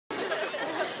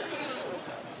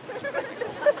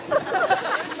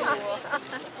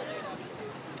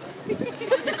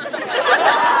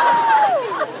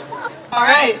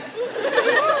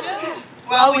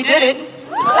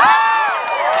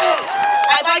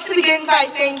like to begin by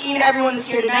thanking everyone that's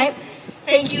here tonight.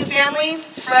 Thank you, family,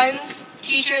 friends,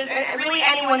 teachers, and really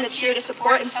anyone that's here to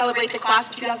support and celebrate the class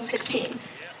of 2016.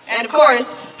 And of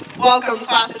course, welcome,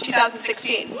 class of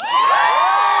 2016.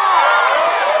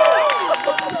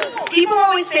 People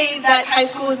always say that high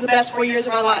school is the best 4 years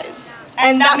of our lives.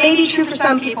 And that may be true for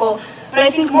some people, but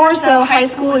I think more so, high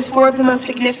school is 4 of the most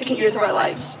significant years of our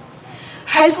lives.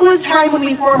 High school is a time when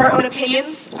we form our own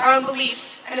opinions, our own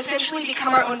beliefs, and essentially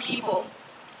become our own people.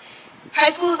 High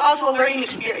school is also a learning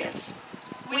experience.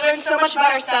 We learn so much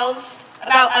about ourselves,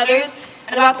 about others,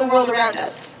 and about the world around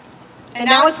us. And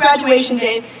now it's graduation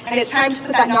day, and it's time to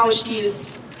put that knowledge to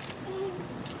use.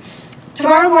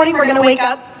 Tomorrow morning we're going to wake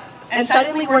up, and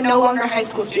suddenly we're no longer high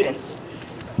school students.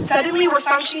 Suddenly we're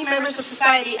functioning members of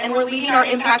society, and we're leaving our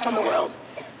impact on the world.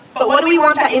 But what do we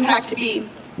want that impact to be?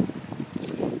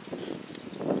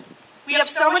 We have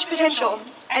so much potential,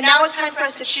 and now it's time for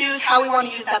us to choose how we want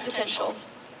to use that potential.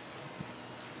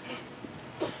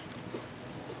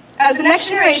 As the next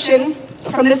generation,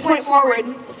 from this point forward,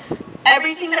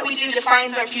 everything that we do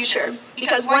defines our future,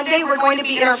 because one day we're going to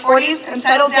be in our 40s and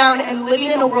settled down and living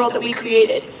in a world that we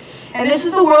created. And this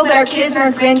is the world that our kids and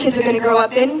our grandkids are going to grow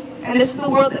up in, and this is the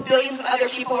world that billions of other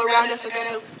people around us are going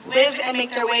to live and make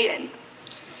their way in.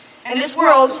 And this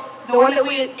world, the one that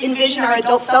we envision our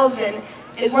adult selves in,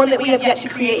 is one that we have yet to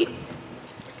create.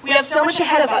 We have so much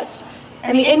ahead of us,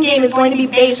 and the end game is going to be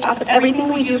based off of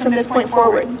everything we do from this point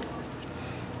forward.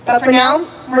 But for now,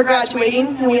 we're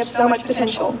graduating, and we have so much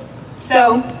potential.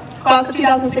 So, class of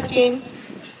 2016,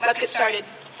 let's get started.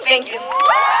 Thank you.